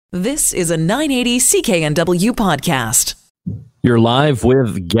This is a 980 CKNW podcast. You're live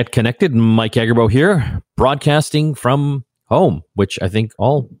with Get Connected. Mike Agerbo here, broadcasting from home, which I think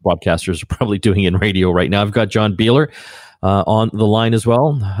all broadcasters are probably doing in radio right now. I've got John Beeler on the line as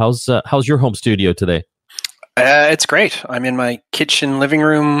well. How's your home studio today? It's great. I'm in my kitchen living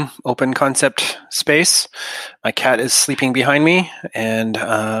room, open concept space. My cat is sleeping behind me, and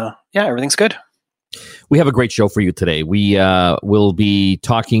everything's good. We have a great show for you today. We will be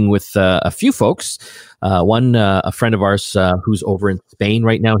talking with a few folks. One, a friend of ours who's over in Spain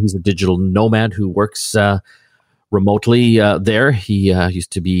right now. He's a digital nomad who works remotely there. He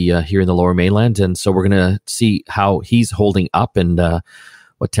used to be here in the Lower Mainland. And so we're going to see how he's holding up and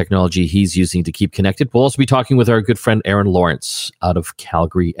what technology he's using to keep connected. We'll also be talking with our good friend Aaron Lawrence out of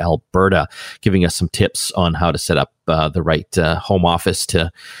Calgary, Alberta, giving us some tips on how to set up the right home office to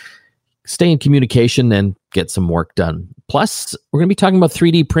stay in communication and get some work done. Plus, we're going to be talking about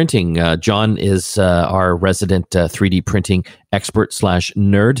 3D printing. John is our resident 3D printing expert /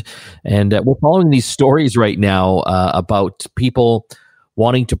 nerd. And we're following these stories right now about people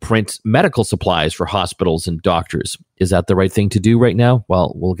wanting to print medical supplies for hospitals and doctors. Is that the right thing to do right now?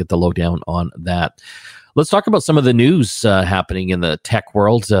 Well, we'll get the lowdown on that. Let's talk about some of the news happening in the tech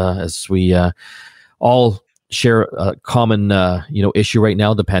world as we all share a common issue right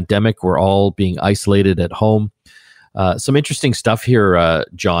now, the pandemic. We're all being isolated at home. Some interesting stuff here,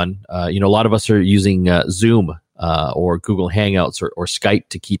 John. A lot of us are using Zoom or Google Hangouts or Skype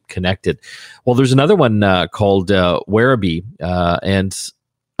to keep connected. Well, there's another one called Whereby. And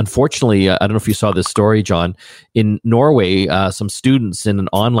unfortunately, I don't know if you saw this story, John. In Norway, some students in an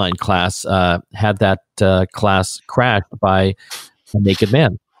online class had that class crashed by a naked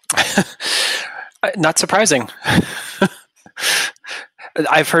man. Not surprising.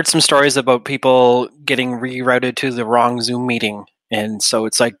 I've heard some stories about people getting rerouted to the wrong Zoom meeting. And so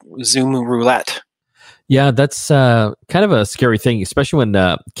it's like Zoom roulette. Yeah, that's kind of a scary thing, especially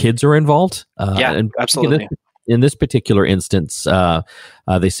when kids are involved. And absolutely. In this particular instance,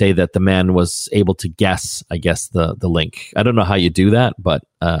 they say that the man was able to guess, I guess, the link. I don't know how you do that, but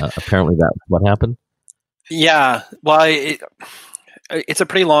apparently that's what happened. Yeah, well, it's a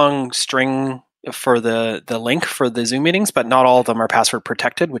pretty long string for the link for the Zoom meetings, but not all of them are password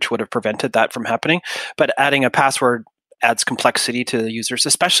protected, which would have prevented that from happening. But adding a password adds complexity to the users,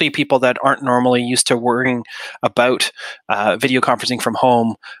 especially people that aren't normally used to worrying about video conferencing from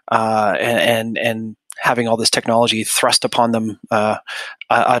home and having all this technology thrust upon them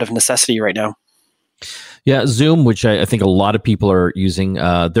out of necessity right now. Yeah, Zoom, which I think a lot of people are using,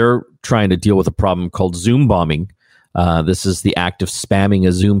 they're trying to deal with a problem called Zoom bombing. This is the act of spamming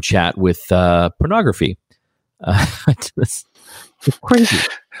a Zoom chat with pornography. It's crazy.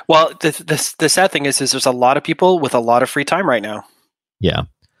 Well, the sad thing is there's a lot of people with a lot of free time right now. Yeah,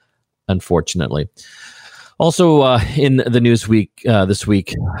 unfortunately. Also, in the news week this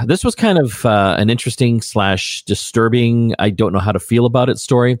week, this was kind of an interesting / disturbing, I don't know how to feel about it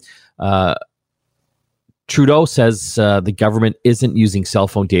story. Trudeau says the government isn't using cell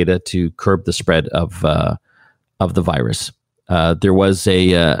phone data to curb the spread of the virus. There was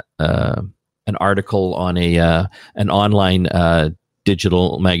an article on an online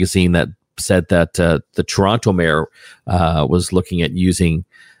digital magazine that said that the Toronto mayor was looking at using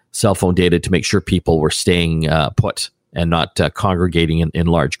cell phone data to make sure people were staying put and not congregating in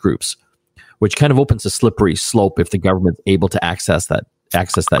large groups, which kind of opens a slippery slope if the government's able to access that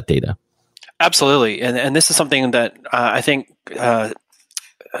data. Absolutely, and this is something that I think.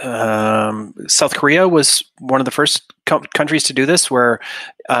 South Korea was one of the first countries to do this, where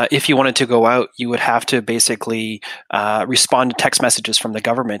if you wanted to go out, you would have to basically respond to text messages from the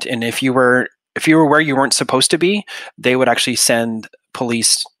government. And if you were where you weren't supposed to be, they would actually send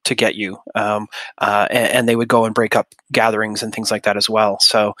police to get you, and they would go and break up gatherings and things like that as well.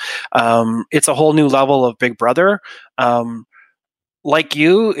 So it's a whole new level of Big Brother. Like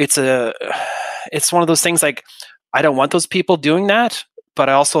you, it's one of those things like, I don't want those people doing that, but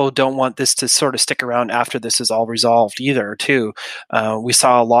I also don't want this to sort of stick around after this is all resolved either, too. We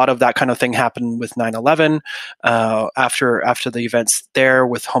saw a lot of that kind of thing happen with 9/11 after the events there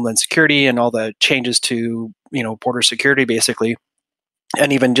with Homeland Security and all the changes to border security, basically,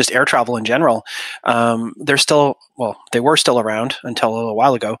 and even just air travel in general. They were still around until a little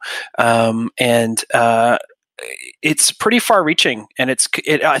while ago, and it's pretty far-reaching, and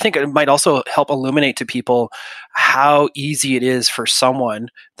I think it might also help illuminate to people how easy it is for someone,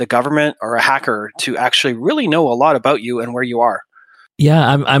 the government or a hacker, to actually really know a lot about you and where you are.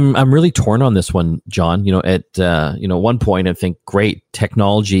 Yeah, I'm really torn on this one, John. At one point, I think great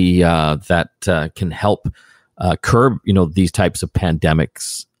technology that can help curb these types of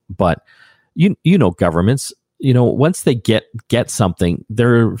pandemics. but you know governments, once they get something,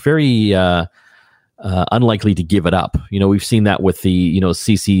 they're very unlikely to give it up. We've seen that with the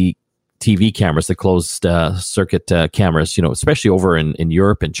CCTV cameras, the closed circuit cameras, especially over in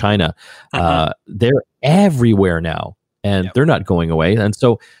Europe and China. They're everywhere now, and they're not going away. And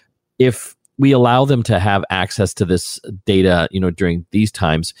so if we allow them to have access to this data, during these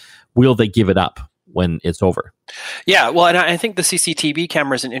times, will they give it up when it's over? Yeah, well, and I think the CCTV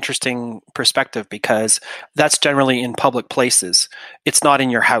camera is an interesting perspective because that's generally in public places. It's not in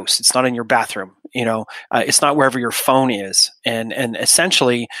your house. It's not in your bathroom. It's not wherever your phone is. And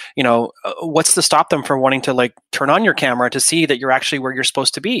essentially, what's to stop them from wanting to turn on your camera to see that you're actually where you're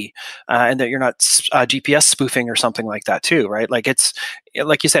supposed to be, and that you're not GPS spoofing or something like that too, right? It's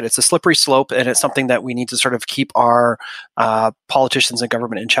like you said, it's a slippery slope, and it's something that we need to sort of keep our politicians and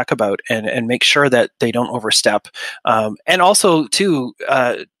government in check about, and make sure that they don't overstep. And also, to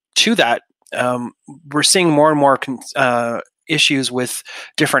that, we're seeing more and more issues with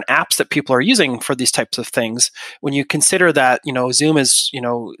different apps that people are using for these types of things. When you consider that, Zoom is,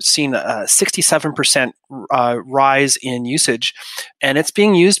 seen a 67% rise in usage, and it's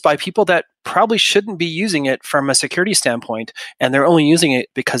being used by people that probably shouldn't be using it from a security standpoint, and they're only using it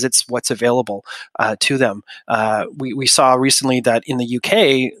because it's what's available to them. We saw recently that in the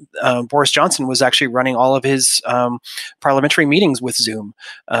UK, Boris Johnson was actually running all of his parliamentary meetings with Zoom.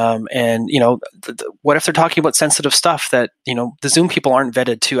 And what if they're talking about sensitive stuff that the Zoom people aren't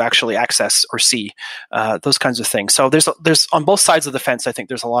vetted to actually access or see? Those kinds of things. So there's on both sides of the fence, I think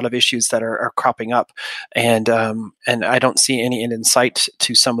there's a lot of issues that are cropping up, and I don't see any end in sight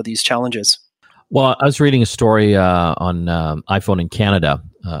to some of these challenges. Well, I was reading a story on iPhone in Canada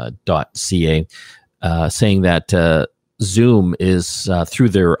 .ca saying that Zoom is through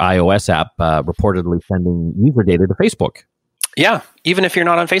their iOS app reportedly sending user data to Facebook. Yeah, even if you're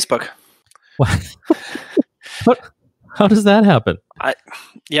not on Facebook. How does that happen? I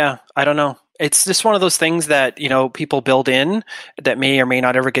don't know. It's just one of those things that, people build in that may or may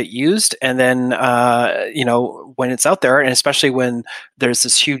not ever get used. And then, when it's out there, and especially when there's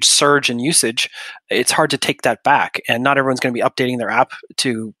this huge surge in usage, it's hard to take that back. And not everyone's going to be updating their app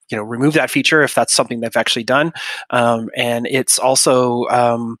to, remove that feature if that's something they've actually done. And it's also,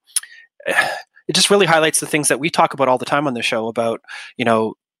 it just really highlights the things that we talk about all the time on the show about,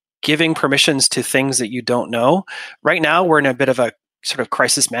 giving permissions to things that you don't know. Right now, we're in a bit of a sort of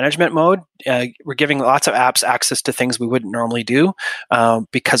crisis management mode. We're giving lots of apps access to things we wouldn't normally do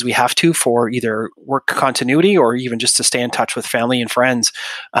because we have to for either work continuity or even just to stay in touch with family and friends.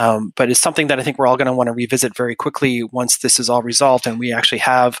 But it's something that I think we're all going to want to revisit very quickly once this is all resolved and we actually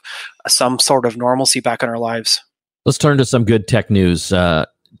have some sort of normalcy back in our lives. Let's turn to some good tech news.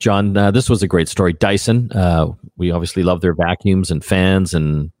 John, this was a great story. Dyson, we obviously love their vacuums and fans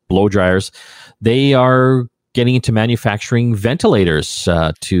and blow dryers. They are getting into manufacturing ventilators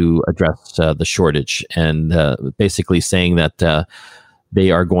to address the shortage, and basically saying that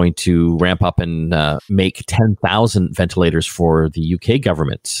they are going to ramp up and make 10,000 ventilators for the UK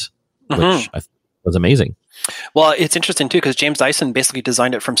government, which I thought was amazing. Well, it's interesting too because James Dyson basically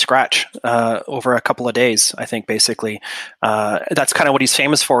designed it from scratch over a couple of days. I think basically that's kind of what he's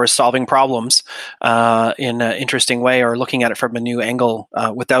famous for, is solving problems in an interesting way or looking at it from a new angle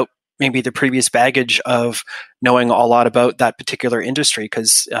without maybe the previous baggage of knowing a lot about that particular industry.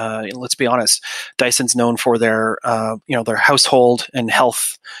 Because let's be honest, Dyson's known for their their household and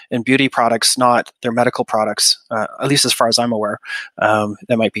health and beauty products, not their medical products. At least as far as I'm aware,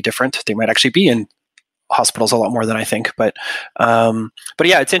 that might be different. They might actually be in hospitals a lot more than I think, but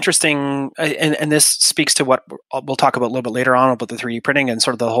yeah, it's interesting, and this speaks to what we'll talk about a little bit later on about the 3D printing and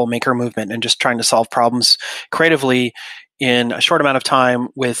sort of the whole maker movement and just trying to solve problems creatively in a short amount of time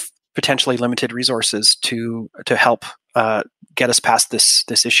with potentially limited resources to help get us past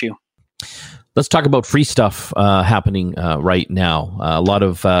this issue. Let's talk about free stuff happening right now. A lot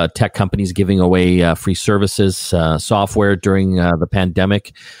of tech companies giving away free services, software during the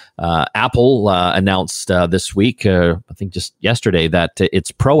pandemic. Apple announced this week, I think just yesterday, that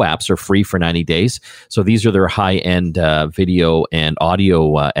its Pro apps are free for 90 days. So these are their high-end video and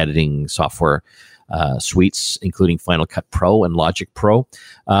audio editing software suites, including Final Cut Pro and Logic Pro.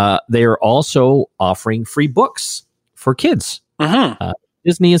 They are also offering free books for kids.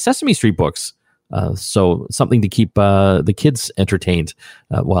 Disney and Sesame Street books. So something to keep the kids entertained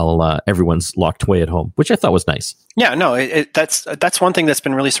while everyone's locked away at home, which I thought was nice. Yeah, no, that's one thing that's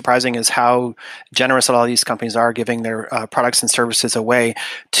been really surprising is how generous a lot of these companies are giving their products and services away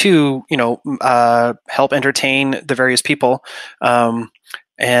to help entertain the various people, and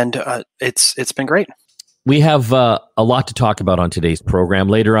it's been great. We have a lot to talk about on today's program.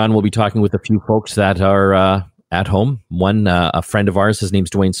 Later on, we'll be talking with a few folks that are at home. One, a friend of ours, his name's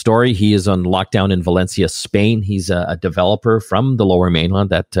Dwayne Story. He is on lockdown in Valencia, Spain. He's a developer from the Lower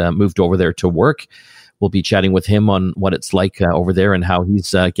Mainland that moved over there to work. We'll be chatting with him on what it's like over there and how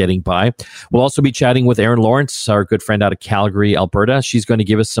he's getting by. We'll also be chatting with Erin Lawrence, our good friend out of Calgary, Alberta. She's going to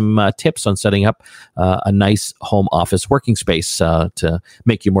give us some tips on setting up a nice home office working space to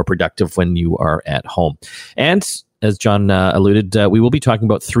make you more productive when you are at home. And as John alluded, we will be talking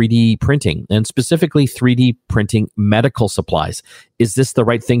about 3D printing and specifically 3D printing medical supplies. Is this the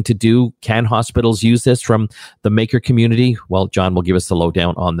right thing to do? Can hospitals use this from the maker community? Well, John will give us the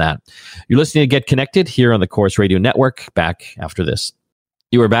lowdown on that. You're listening to Get Connected here on the Corus Radio Network. Back after this.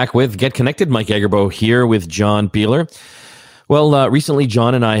 You are back with Get Connected. Mike Agerbo here with John Beeler. Well, recently,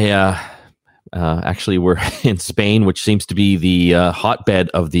 John and I actually were in Spain, which seems to be the hotbed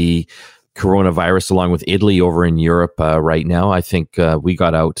of the coronavirus, along with Italy over in Europe right now. I think we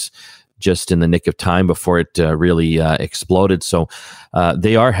got out just in the nick of time before it really exploded. So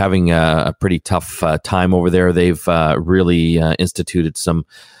they are having a pretty tough time over there. They've really instituted some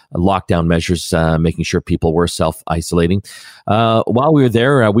lockdown measures, making sure people were self-isolating. While we were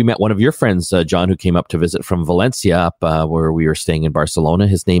there, we met one of your friends, John, who came up to visit from Valencia, up where we were staying in Barcelona.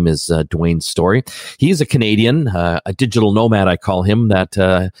 His name is Dwayne Story. He's a Canadian, a digital nomad, I call him,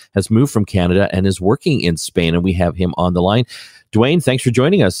 that has moved from Canada and is working in Spain, and we have him on the line. Dwayne, thanks for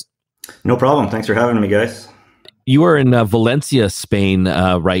joining us. No problem. Thanks for having me, guys. You are in Valencia, Spain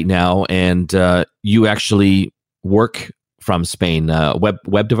right now, and you actually work from Spain.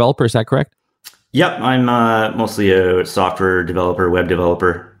 Web developer, is that correct? Yep, I'm mostly a software developer, web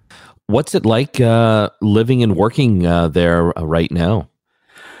developer. What's it like living and working there right now?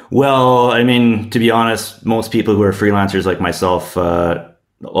 Well, I mean, to be honest, most people who are freelancers like myself, a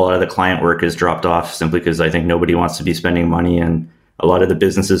lot of the client work has dropped off simply because I think nobody wants to be spending money, and a lot of the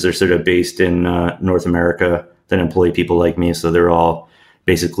businesses are sort of based in North America that employ people like me, so they're all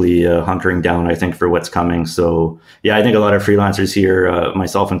basically hunkering down, I think, for what's coming. So yeah, I think a lot of freelancers here,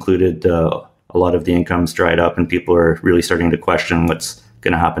 myself included, a lot of the income's dried up and people are really starting to question what's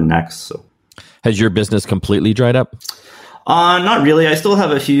going to happen next. So, has your business completely dried up? Not really. I still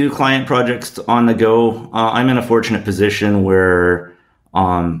have a few client projects on the go. I'm in a fortunate position where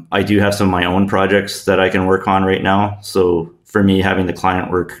I do have some of my own projects that I can work on right now. So for me, having the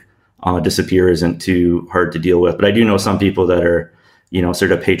client work disappear isn't too hard to deal with. But I do know some people that are,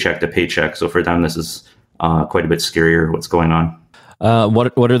 sort of paycheck to paycheck. So for them, this is quite a bit scarier, what's going on.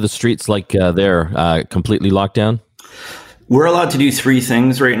 What are the streets like there? Completely locked down? We're allowed to do 3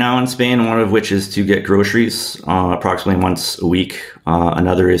 things right now in Spain, one of which is to get groceries approximately once a week.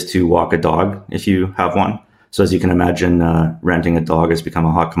 Another is to walk a dog if you have one. So as you can imagine, renting a dog has become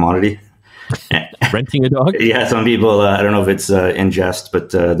a hot commodity. Renting a dog? Yeah, some people, I don't know if it's in jest,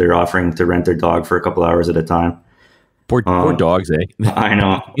 but they're offering to rent their dog for a couple hours at a time. Poor dogs, eh? I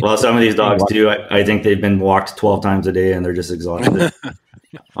know. Well, some of these dogs do. I think they've been walked 12 times a day and they're just exhausted.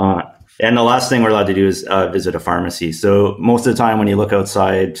 And the last thing we're allowed to do is visit a pharmacy. So most of the time when you look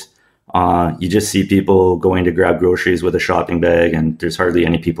outside, you just see people going to grab groceries with a shopping bag, and there's hardly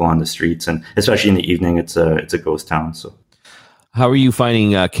any people on the streets. And especially in the evening, it's a ghost town. So, how are you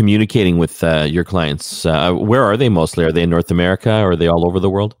finding communicating with your clients? Where are they mostly? Are they in North America, or are they all over the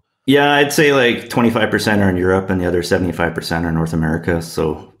world? Yeah, I'd say like 25% are in Europe and the other 75% are North America.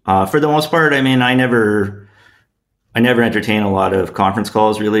 So for the most part, I mean, I never entertain a lot of conference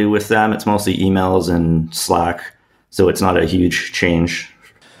calls really with them. It's mostly emails and Slack. So it's not a huge change.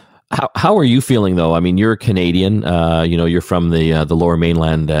 How are you feeling though? I mean, you're a Canadian, you're from the Lower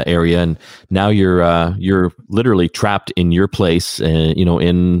Mainland area, and now you're literally trapped in your place,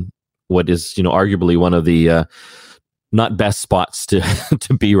 in what is, arguably one of the not best spots to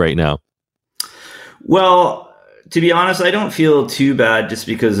be right now. Well, to be honest, I don't feel too bad just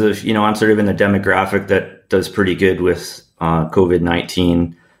because of, I'm sort of in the demographic that does pretty good with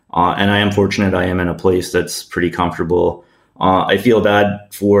COVID-19. And I am fortunate I am in a place that's pretty comfortable. I feel bad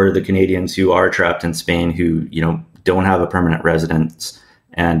for the Canadians who are trapped in Spain who, don't have a permanent residence.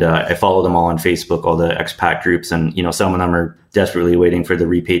 And I follow them all on Facebook, all the expat groups. And, some of them are desperately waiting for the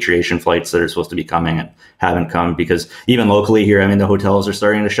repatriation flights that are supposed to be coming and haven't come, because even locally here, the hotels are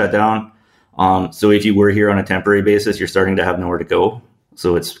starting to shut down. So if you were here on a temporary basis, you're starting to have nowhere to go.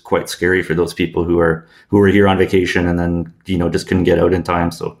 So it's quite scary for those people who are here on vacation and then, just couldn't get out in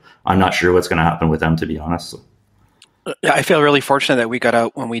time. So I'm not sure what's going to happen with them, to be honest. So. I feel really fortunate that we got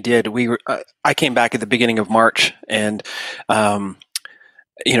out when we did. I came back at the beginning of March, and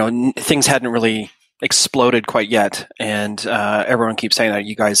things hadn't really exploded quite yet, and everyone keeps saying that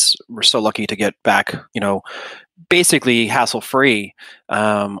you guys were so lucky to get back, basically hassle free.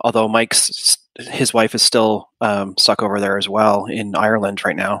 Although his wife is still stuck over there as well in Ireland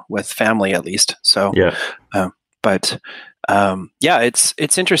right now with family, at least. So Yeah.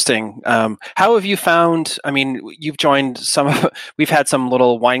 It's interesting. How have you found? I mean, you've joined we've had some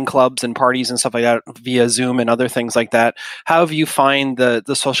little wine clubs and parties and stuff like that via Zoom and other things like that. How have you find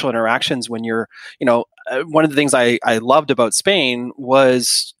the social interactions when you're, one of the things I loved about Spain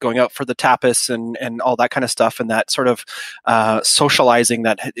was going out for the tapas and all that kind of stuff, and that sort of socializing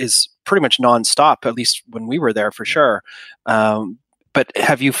that is pretty much nonstop, at least when we were there for sure. But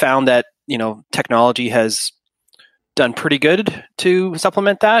have you found that, technology has done pretty good to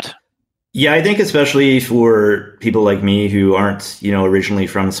supplement that? Yeah, I think especially for people like me who aren't, originally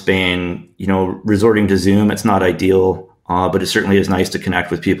from Spain, resorting to Zoom, it's not ideal, but it certainly is nice to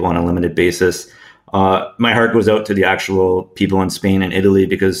connect with people on a limited basis. My heart goes out to the actual people in Spain and Italy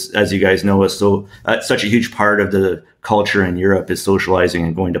because, as you guys know, such a huge part of the culture in Europe is socializing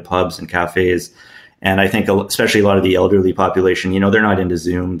and going to pubs and cafes. And I think especially a lot of the elderly population, they're not into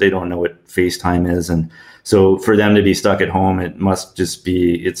Zoom. They don't know what FaceTime is. And so for them to be stuck at home, it must just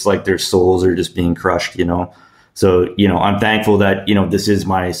it's like their souls are just being crushed, So, I'm thankful that, this is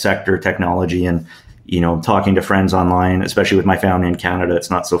my sector, technology, and, talking to friends online, especially with my family in Canada, it's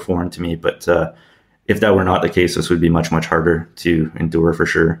not so foreign to me. But if that were not the case, this would be much, much harder to endure for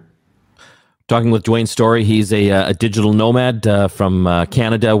sure. Talking with Dwayne Story, he's a digital nomad from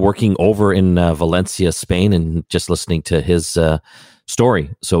Canada, working over in Valencia, Spain, and just listening to his story,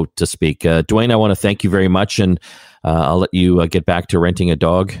 so to speak. Dwayne, I want to thank you very much, and I'll let you get back to renting a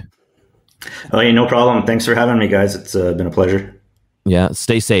dog. Oh, yeah, no problem. Thanks for having me, guys. It's been a pleasure. Yeah,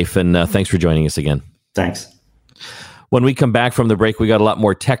 stay safe, and thanks for joining us again. Thanks. When we come back from the break, we got a lot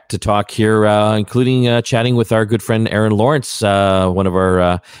more tech to talk here, including chatting with our good friend Erin Lawrence, one of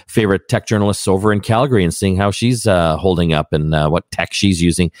our favorite tech journalists over in Calgary, and seeing how she's holding up and what tech she's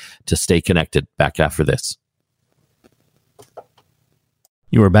using to stay connected. Back after this.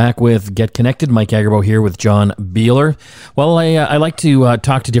 You are back with Get Connected. Mike Agerbo here with John Beeler. Well, I like to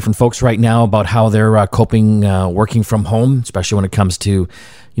talk to different folks right now about how they're coping working from home, especially when it comes to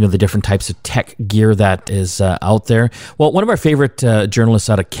the different types of tech gear that is out there. Well, one of our favorite journalists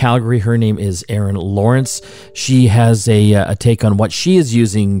out of Calgary, her name is Erin Lawrence. She has a take on what she is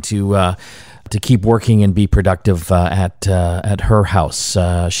using to keep working and be productive at her house.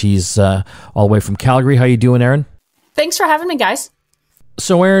 She's all the way from Calgary. How you doing, Erin? Thanks for having me, guys.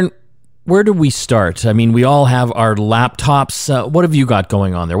 So, Erin, where do we start? I mean, we all have our laptops. What have you got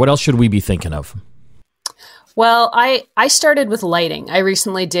going on there? What else should we be thinking of? Well, I started with lighting. I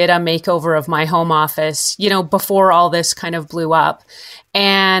recently did a makeover of my home office, before all this kind of blew up.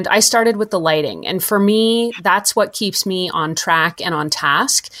 And I started with the lighting. And for me, that's what keeps me on track and on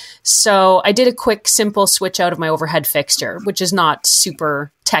task. So I did a quick, simple switch out of my overhead fixture, which is not super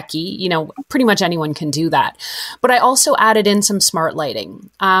techy. Pretty much anyone can do that. But I also added in some smart lighting.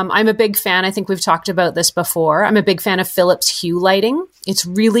 I'm a big fan. I think we've talked about this before. I'm a big fan of Philips Hue lighting. It's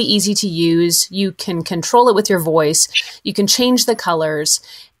really easy to use. You can control it with your voice. You can change the colors.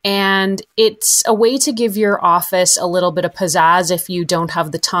 And it's a way to give your office a little bit of pizzazz if you don't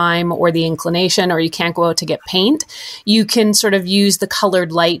have the time or the inclination, or you can't go out to get paint. You can sort of use the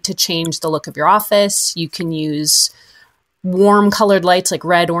colored light to change the look of your office. You can use warm colored lights like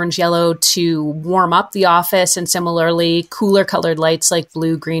red, orange, yellow to warm up the office, and similarly cooler colored lights like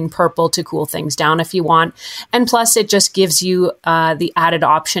blue, green, purple to cool things down if you want. And plus it just gives you the added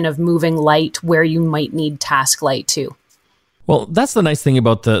option of moving light where you might need task light too. Well, that's the nice thing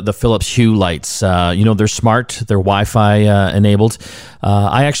about the Philips Hue lights. They're smart, they're Wi-Fi enabled.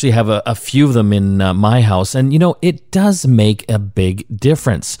 I actually have a few of them in my house, and it does make a big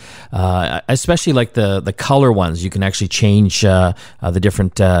difference. Especially like the color ones, you can actually change the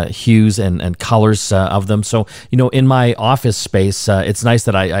different hues and colors of them. So in my office space, it's nice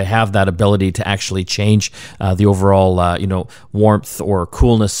that I have that ability to actually change the overall warmth or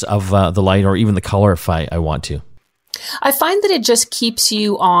coolness of the light, or even the color if I want to. I find that it just keeps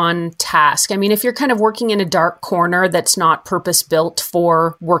you on task. I mean, if you're kind of working in a dark corner that's not purpose built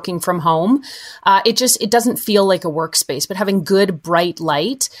for working from home, it doesn't feel like a workspace. But having good bright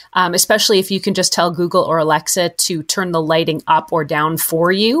light, especially if you can just tell Google or Alexa to turn the lighting up or down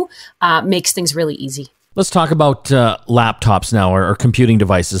for you, makes things really easy. Let's talk about laptops now, or computing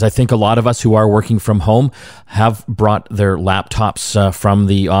devices. I think a lot of us who are working from home have brought their laptops from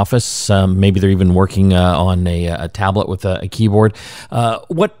the office. Maybe they're even working on a tablet with a keyboard.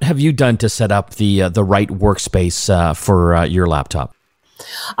 What have you done to set up the right workspace for your laptop?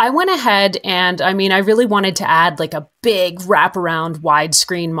 I went ahead and I really wanted to add like a big wraparound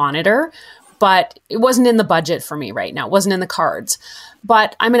widescreen monitor, but it wasn't in the budget for me right now. It wasn't in the cards.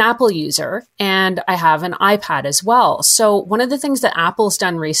 But I'm an Apple user and I have an iPad as well. So one of the things that Apple's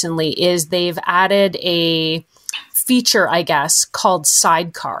done recently is they've added a feature, I guess, called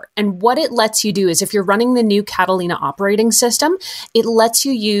Sidecar. And what it lets you do is if you're running the new Catalina operating system, it lets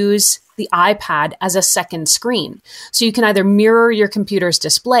you use the iPad as a second screen. So you can either mirror your computer's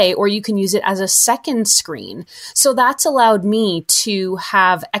display or you can use it as a second screen. So that's allowed me to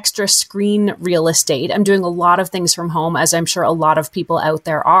have extra screen real estate. I'm doing a lot of things from home, as I'm sure a lot of people out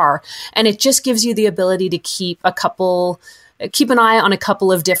there are. And it just gives you the ability to keep an eye on a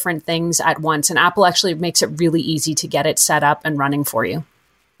couple of different things at once. And Apple actually makes it really easy to get it set up and running for you.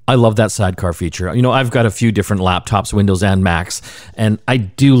 I love that sidecar feature. I've got a few different laptops, Windows and Macs, and I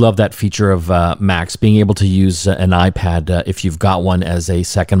do love that feature of Macs, being able to use an iPad if you've got one as a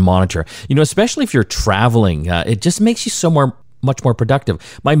second monitor. Especially if you're traveling, it just makes you much more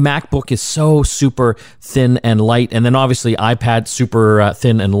productive. My MacBook is so super thin and light, and then obviously iPad super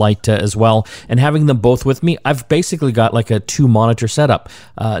thin and light as well. And having them both with me, I've basically got like a 2-monitor setup,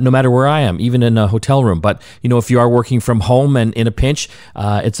 no matter where I am, even in a hotel room. But if you are working from home and in a pinch,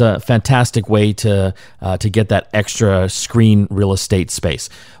 it's a fantastic way to get that extra screen real estate space.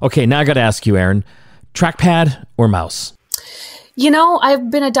 Okay, now I got to ask you, Erin, trackpad or mouse?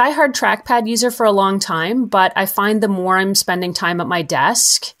 I've been a diehard trackpad user for a long time, but I find the more I'm spending time at my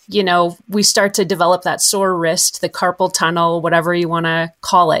desk, we start to develop that sore wrist, the carpal tunnel, whatever you want to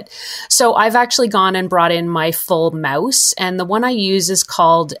call it. So I've actually gone and brought in my full mouse, and the one I use is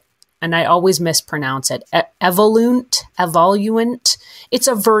called, and I always mispronounce it, Evoluent. It's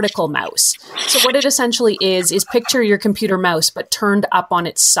a vertical mouse. So what it essentially is picture your computer mouse, but turned up on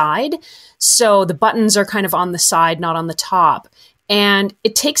its side. So the buttons are kind of on the side, not on the top. And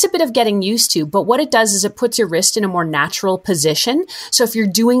it takes a bit of getting used to, but what it does is it puts your wrist in a more natural position. So if you're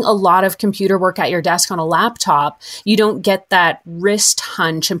doing a lot of computer work at your desk on a laptop, you don't get that wrist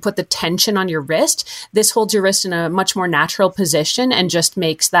hunch and put the tension on your wrist. This holds your wrist in a much more natural position and just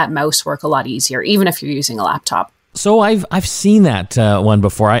makes that mouse work a lot easier, even if you're using a laptop. So I've seen that one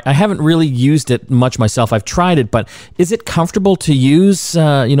before. I haven't really used it much myself. I've tried it, but is it comfortable to use,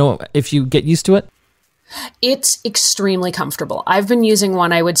 if you get used to it? It's extremely comfortable. I've been using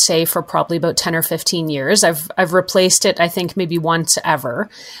one, I would say, for probably about 10 or 15 years. I've replaced it, I think, maybe once ever.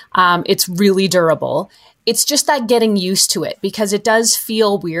 It's really durable. It's just that getting used to it because it does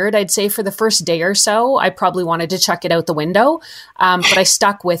feel weird. I'd say for the first day or so, I probably wanted to chuck it out the window, but I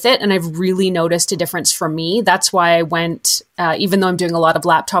stuck with it and I've really noticed a difference for me. That's why I went, even though I'm doing a lot of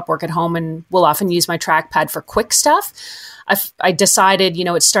laptop work at home and will often use my trackpad for quick stuff, I decided,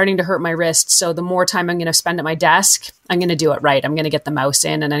 it's starting to hurt my wrist. So the more time I'm going to spend at my desk, I'm going to do it right. I'm going to get the mouse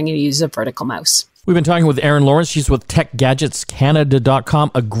in and I'm going to use a vertical mouse. We've been talking with Erin Lawrence. She's with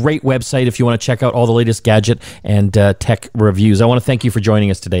TechGadgetsCanada.com, a great website if you want to check out all the latest gadget and tech reviews. I want to thank you for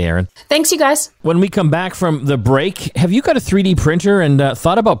joining us today, Erin. Thanks, you guys. When we come back from the break, have you got a 3D printer and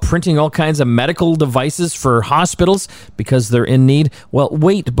thought about printing all kinds of medical devices for hospitals because they're in need? Well,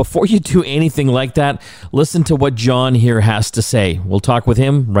 wait, before you do anything like that, listen to what John here has to say. We'll talk with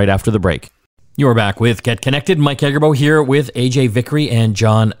him right after the break. You're back with Get Connected. Mike Agerbo here with AJ Vickery and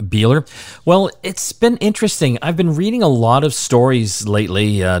John Beeler. Well, it's been interesting. I've been reading a lot of stories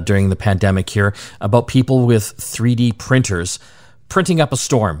lately during the pandemic here about people with 3D printers printing up a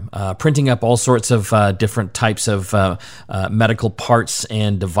storm, printing up all sorts of different types of medical parts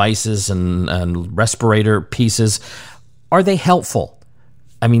and devices and respirator pieces. Are they helpful?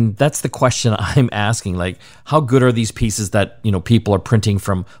 I mean, that's the question I'm asking. Like, how good are these pieces that, people are printing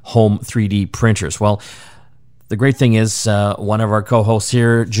from home 3D printers? Well, the great thing is one of our co-hosts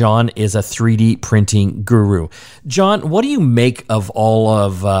here, John, is a 3D printing guru. John, what do you make of all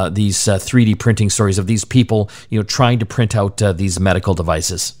of these 3D printing stories of these people, trying to print out these medical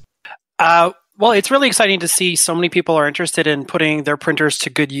devices? Well, it's really exciting to see so many people are interested in putting their printers to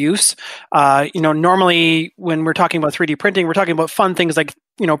good use. Normally when we're talking about 3D printing, we're talking about fun things like,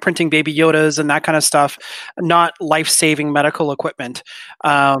 printing baby Yodas and that kind of stuff, not life-saving medical equipment.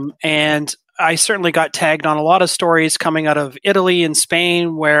 And I certainly got tagged on a lot of stories coming out of Italy and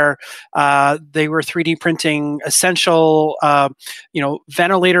Spain where they were 3D printing essential,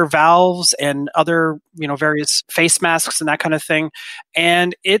 ventilator valves and other, various face masks and that kind of thing.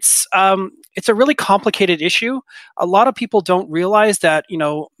 And it's a really complicated issue. A lot of people don't realize that,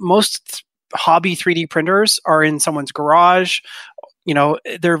 most hobby 3D printers are in someone's garage.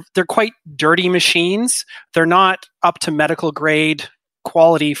 They're quite dirty machines. They're not up to medical grade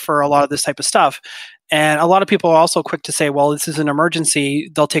quality for a lot of this type of stuff. And a lot of people are also quick to say, well, this is an emergency.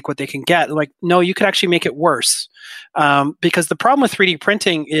 They'll take what they can get. Like, no, you could actually make it worse. Because the problem with 3D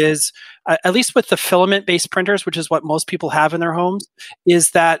printing is, at least with the filament-based printers, which is what most people have in their homes,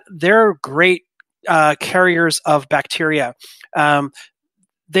 is that they're great carriers of bacteria.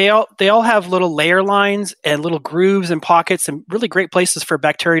 They all have little layer lines and little grooves and pockets and really great places for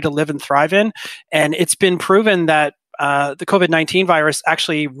bacteria to live and thrive in. And it's been proven that the COVID-19 virus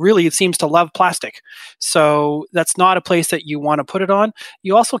actually really seems to love plastic. So that's not a place that you want to put it on.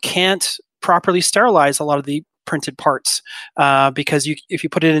 You also can't properly sterilize a lot of the printed parts because if you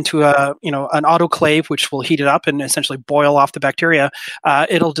put it into an autoclave, which will heat it up and essentially boil off the bacteria,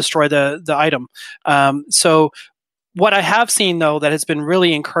 it'll destroy the item. So what I have seen, though, that has been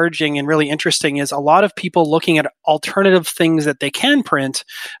really encouraging and really interesting is a lot of people looking at alternative things that they can print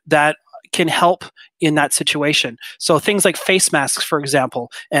that can help in that situation. So things like face masks, for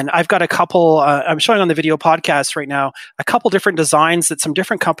example. And I've got a couple, I'm showing on the video podcast right now, a couple different designs that some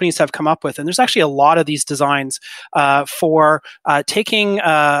different companies have come up with. And there's actually a lot of these designs for taking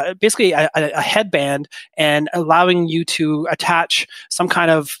basically a headband and allowing you to attach some kind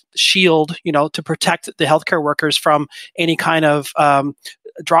of shield, to protect the healthcare workers from any kind of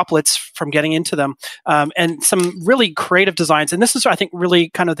droplets from getting into them, and some really creative designs. And this is, I think, really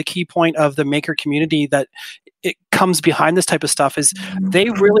kind of the key point of the maker community that it comes behind this type of stuff is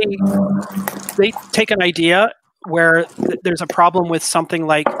they take an idea where there's a problem with something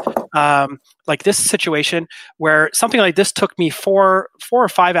like this situation where something like this took me 4 or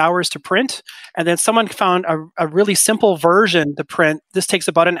 5 hours to print, and then someone found a really simple version to print. This takes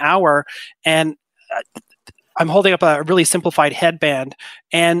about an hour, and I'm holding up a really simplified headband.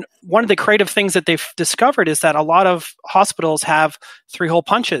 And one of the creative things that they've discovered is that a lot of hospitals have 3-hole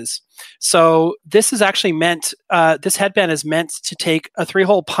punches. So this is actually meant, this headband is meant to take a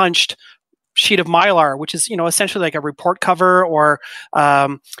 3-hole punched sheet of Mylar, which is, essentially like a report cover or,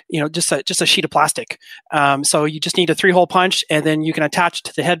 just a sheet of plastic. So you just need a 3-hole punch, and then you can attach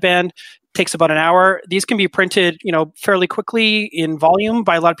to the headband. Takes about an hour. These can be printed, fairly quickly in volume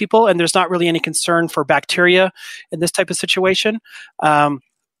by a lot of people, and there's not really any concern for bacteria in this type of situation. But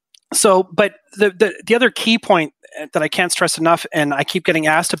the other key point that I can't stress enough, and I keep getting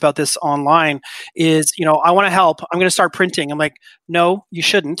asked about this online, is, I want to help. I'm going to start printing. I'm like, no, you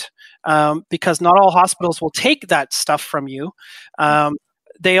shouldn't, because not all hospitals will take that stuff from you.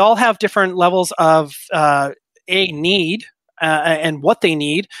 They all have different levels of need. And what they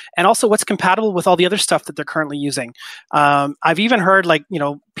need, and also what's compatible with all the other stuff that they're currently using. I've even heard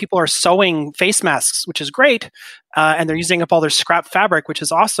people are sewing face masks, which is great, and they're using up all their scrap fabric, which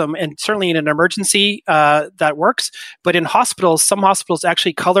is awesome. And certainly in an emergency, that works. But in hospitals, some hospitals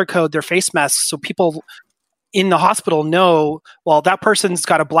actually color code their face masks so people in the hospital know, well, that person's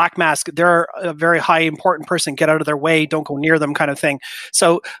got a black mask. They're a very high important person. Get out of their way. Don't go near them, kind of thing.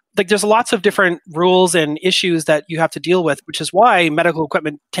 So there's lots of different rules and issues that you have to deal with, which is why medical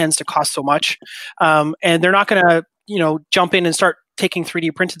equipment tends to cost so much. And they're not going to, jump in and start taking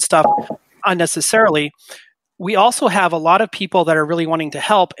 3D printed stuff unnecessarily. We also have a lot of people that are really wanting to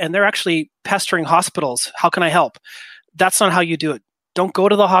help, and they're actually pestering hospitals. How can I help? That's not how you do it. Don't go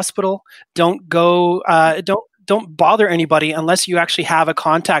to the hospital. Don't go. Don't bother anybody unless you actually have a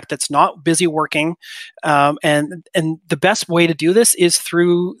contact that's not busy working. And the best way to do this is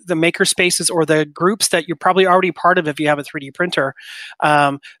through the maker spaces or the groups that you're probably already part of if you have a 3D printer.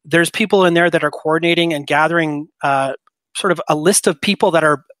 There's people in there that are coordinating and gathering sort of a list of people that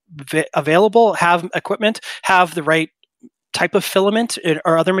are available, have equipment, have the right type of filament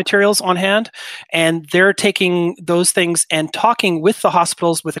or other materials on hand, and they're taking those things and talking with the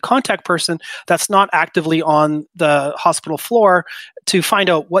hospitals with a contact person that's not actively on the hospital floor to find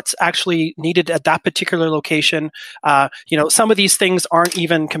out what's actually needed at that particular location. Some of these things aren't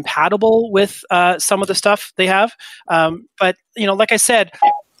even compatible with some of the stuff they have. But like I said,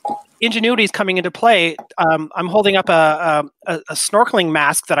 ingenuity is coming into play. I'm holding up a snorkeling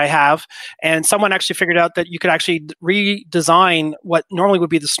mask that I have, and someone actually figured out that you could actually redesign what normally would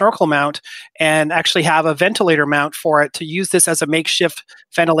be the snorkel mount and actually have a ventilator mount for it to use this as a makeshift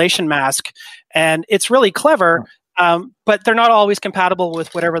ventilation mask. And it's really clever, but they're not always compatible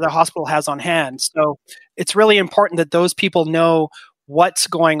with whatever the hospital has on hand. So it's really important that those people know what's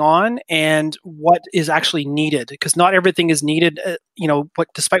going on and what is actually needed, because not everything is needed. But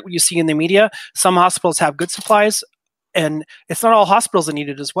despite what you see in the media, some hospitals have good supplies, and it's not all hospitals that need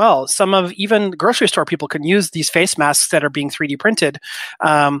it as well. Some of even grocery store people can use these face masks that are being 3D printed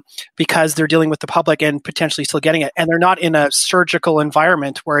because they're dealing with the public and potentially still getting it, and they're not in a surgical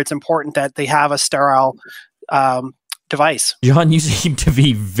environment where it's important that they have a sterile device. John, you seem to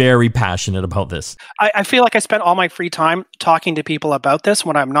be very passionate about this. I feel like I spend all my free time talking to people about this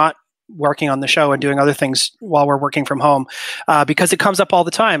when I'm not working on the show and doing other things while we're working from home, because it comes up all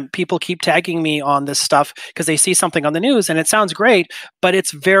the time. People keep tagging me on this stuff because they see something on the news and it sounds great, but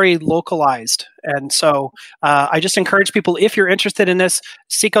it's very localized. And so I just encourage people, if you're interested in this,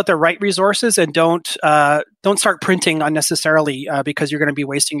 seek out the right resources and don't start printing unnecessarily because you're going to be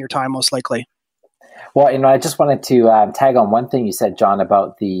wasting your time most likely. Well, I just wanted to tag on one thing you said, John,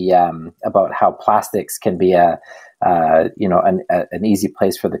 about the about how plastics can be an easy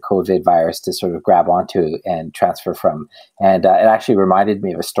place for the COVID virus to sort of grab onto and transfer from. And it actually reminded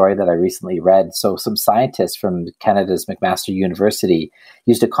me of a story that I recently read. So some scientists from Canada's McMaster University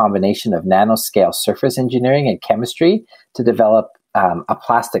used a combination of nanoscale surface engineering and chemistry to develop a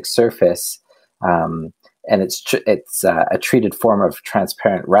plastic surface. And it's a treated form of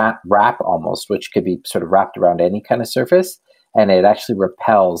transparent wrap almost, which could be sort of wrapped around any kind of surface. And it actually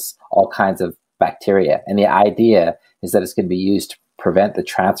repels all kinds of bacteria. And the idea is that it's going to be used to prevent the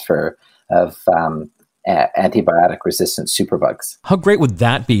transfer of antibiotic-resistant superbugs. How great would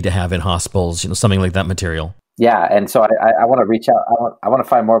that be to have in hospitals, something like that material? Yeah, and so I want to reach out. I want to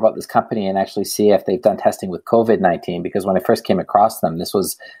find more about this company and actually see if they've done testing with COVID-19. Because when I first came across them, this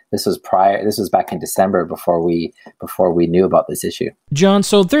was back in December before we knew about this issue. John,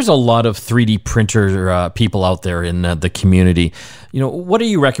 so there's a lot of 3D printer people out there in the community. What are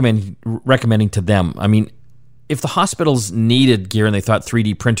you recommending to them? I mean, if the hospitals needed gear and they thought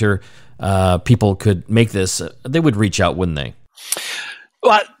 3D printer people could make this, they would reach out, wouldn't they?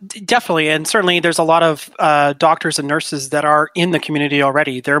 Well, definitely. And certainly there's a lot of doctors and nurses that are in the community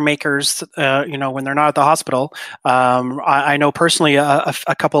already. They're makers, when they're not at the hospital. I know personally a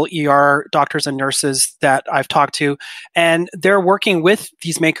couple ER doctors and nurses that I've talked to, and they're working with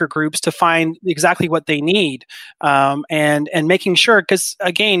these maker groups to find exactly what they need, and making sure, because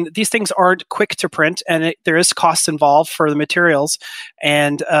again, these things aren't quick to print and there is cost involved for the materials.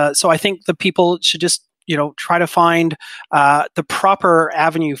 And so I think the people should just try to find the proper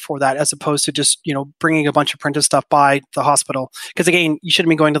avenue for that, as opposed to just, bringing a bunch of printed stuff by the hospital. Because again, you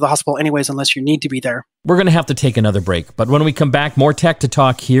shouldn't be going to the hospital anyways unless you need to be there. We're going to have to take another break. But when we come back, more tech to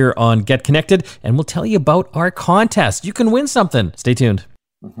talk here on Get Connected, and we'll tell you about our contest. You can win something. Stay tuned.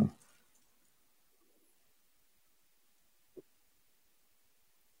 Mm-hmm.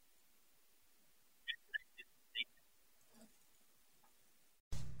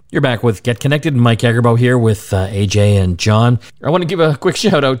 You're back with Get Connected. Mike Agerbo here with AJ and John. I want to give a quick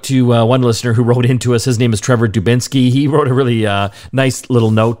shout out to one listener who wrote into us. His name is Trevor Dubinsky. He wrote a really nice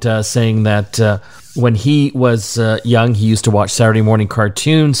little note saying that when he was young, he used to watch Saturday morning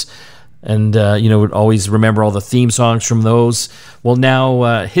cartoons and, would always remember all the theme songs from those. Well,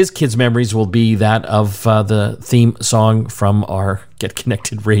 now his kids' memories will be that of the theme song from our Get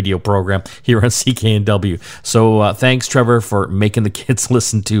Connected radio program here on CKNW. So thanks, Trevor, for making the kids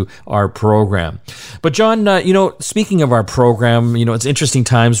listen to our program. But John, speaking of our program, it's interesting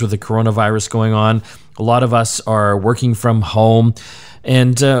times with the coronavirus going on. A lot of us are working from home,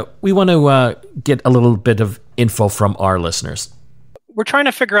 and we want to get a little bit of info from our listeners. We're trying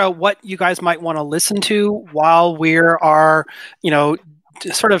to figure out what you guys might want to listen to while we are,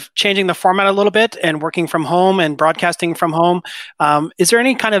 sort of changing the format a little bit and working from home and broadcasting from home. Is there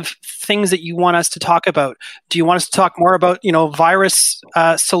any kind of things that you want us to talk about? Do you want us to talk more about, virus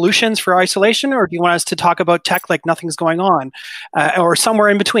solutions for isolation, or do you want us to talk about tech like nothing's going on, or somewhere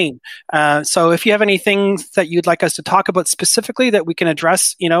in between? So if you have any things that you'd like us to talk about specifically that we can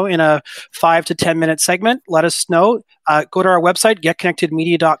address, in a 5 to 10 minute segment, let us know. Go to our website,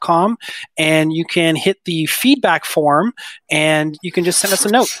 getconnectedmedia.com, and you can hit the feedback form and you can just send us a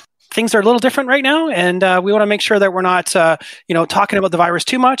note. Things are a little different right now, and we want to make sure that we're not, talking about the virus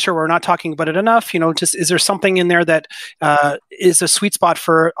too much, or we're not talking about it enough. Just is there something in there that is a sweet spot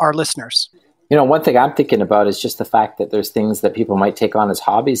for our listeners? One thing I'm thinking about is just the fact that there's things that people might take on as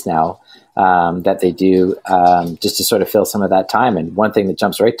hobbies now that they do just to sort of fill some of that time. And one thing that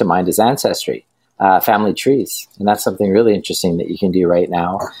jumps right to mind is Ancestry. Family trees. And that's something really interesting that you can do right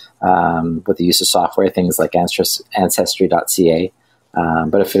now with the use of software, things like Ancestry.ca.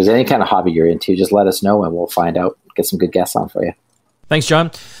 But if there's any kind of hobby you're into, just let us know and we'll find out, get some good guests on for you. Thanks, John.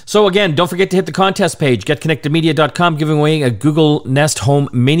 So again, don't forget to hit the contest page, getconnectedmedia.com, giving away a Google Nest Home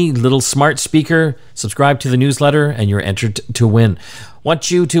Mini little smart speaker. Subscribe to the newsletter and you're entered to win.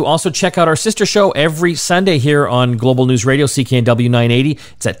 Want you to also check out our sister show every Sunday here on Global News Radio, CKNW 980.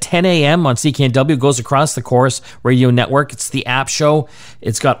 It's at 10 a.m. on CKNW. It goes across the Chorus Radio Network. It's the app show.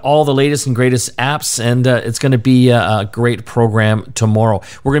 It's got all the latest and greatest apps, and it's going to be a great program tomorrow.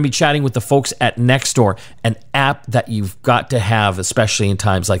 We're going to be chatting with the folks at Nextdoor, an app that you've got to have, especially in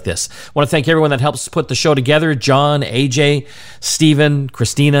times like this. I want to thank everyone that helps put the show together. John, AJ, Stephen,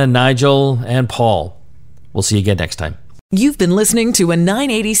 Christina, Nigel, and Paul. We'll see you again next time. You've been listening to a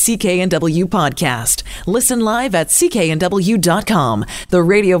 980 CKNW podcast. Listen live at cknw.com, the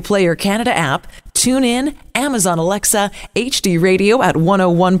Radio Player Canada app, TuneIn, Amazon Alexa, HD Radio at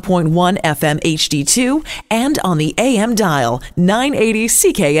 101.1 FM HD2, and on the AM dial, 980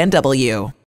 CKNW.